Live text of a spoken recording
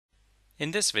In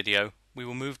this video, we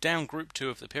will move down group 2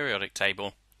 of the periodic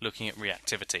table, looking at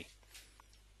reactivity.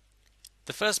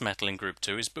 The first metal in group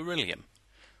 2 is beryllium,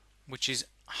 which is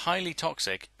highly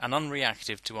toxic and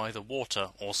unreactive to either water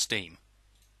or steam.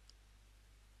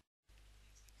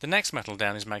 The next metal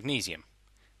down is magnesium.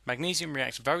 Magnesium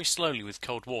reacts very slowly with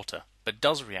cold water, but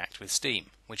does react with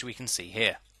steam, which we can see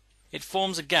here. It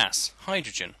forms a gas,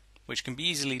 hydrogen, which can be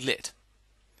easily lit,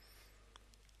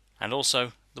 and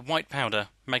also the white powder,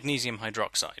 magnesium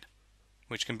hydroxide,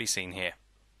 which can be seen here.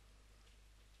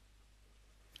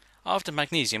 After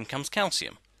magnesium comes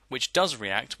calcium, which does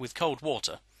react with cold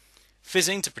water,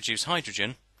 fizzing to produce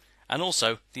hydrogen, and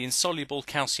also the insoluble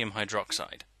calcium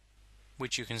hydroxide,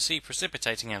 which you can see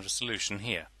precipitating out of solution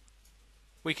here.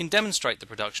 We can demonstrate the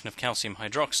production of calcium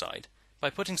hydroxide by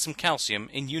putting some calcium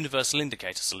in universal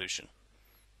indicator solution.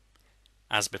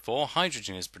 As before,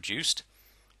 hydrogen is produced,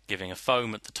 giving a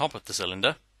foam at the top of the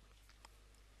cylinder,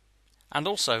 and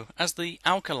also as the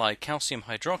alkali calcium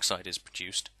hydroxide is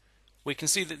produced, we can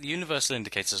see that the universal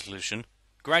indicator solution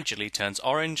gradually turns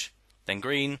orange, then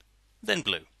green, then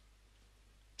blue,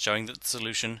 showing that the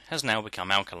solution has now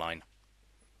become alkaline.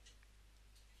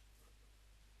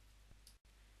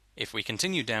 If we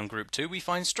continue down group 2, we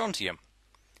find strontium.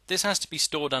 This has to be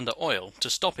stored under oil to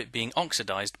stop it being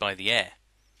oxidized by the air.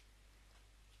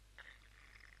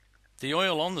 The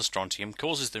oil on the strontium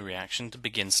causes the reaction to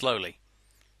begin slowly,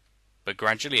 but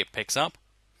gradually it picks up,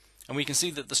 and we can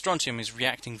see that the strontium is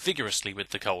reacting vigorously with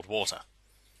the cold water.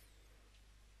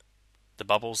 The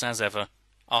bubbles, as ever,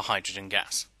 are hydrogen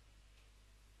gas.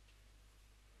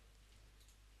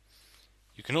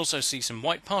 You can also see some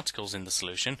white particles in the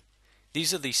solution.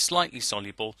 These are the slightly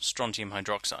soluble strontium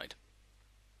hydroxide.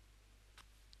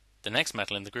 The next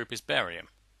metal in the group is barium.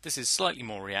 This is slightly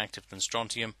more reactive than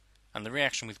strontium, and the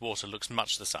reaction with water looks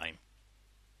much the same.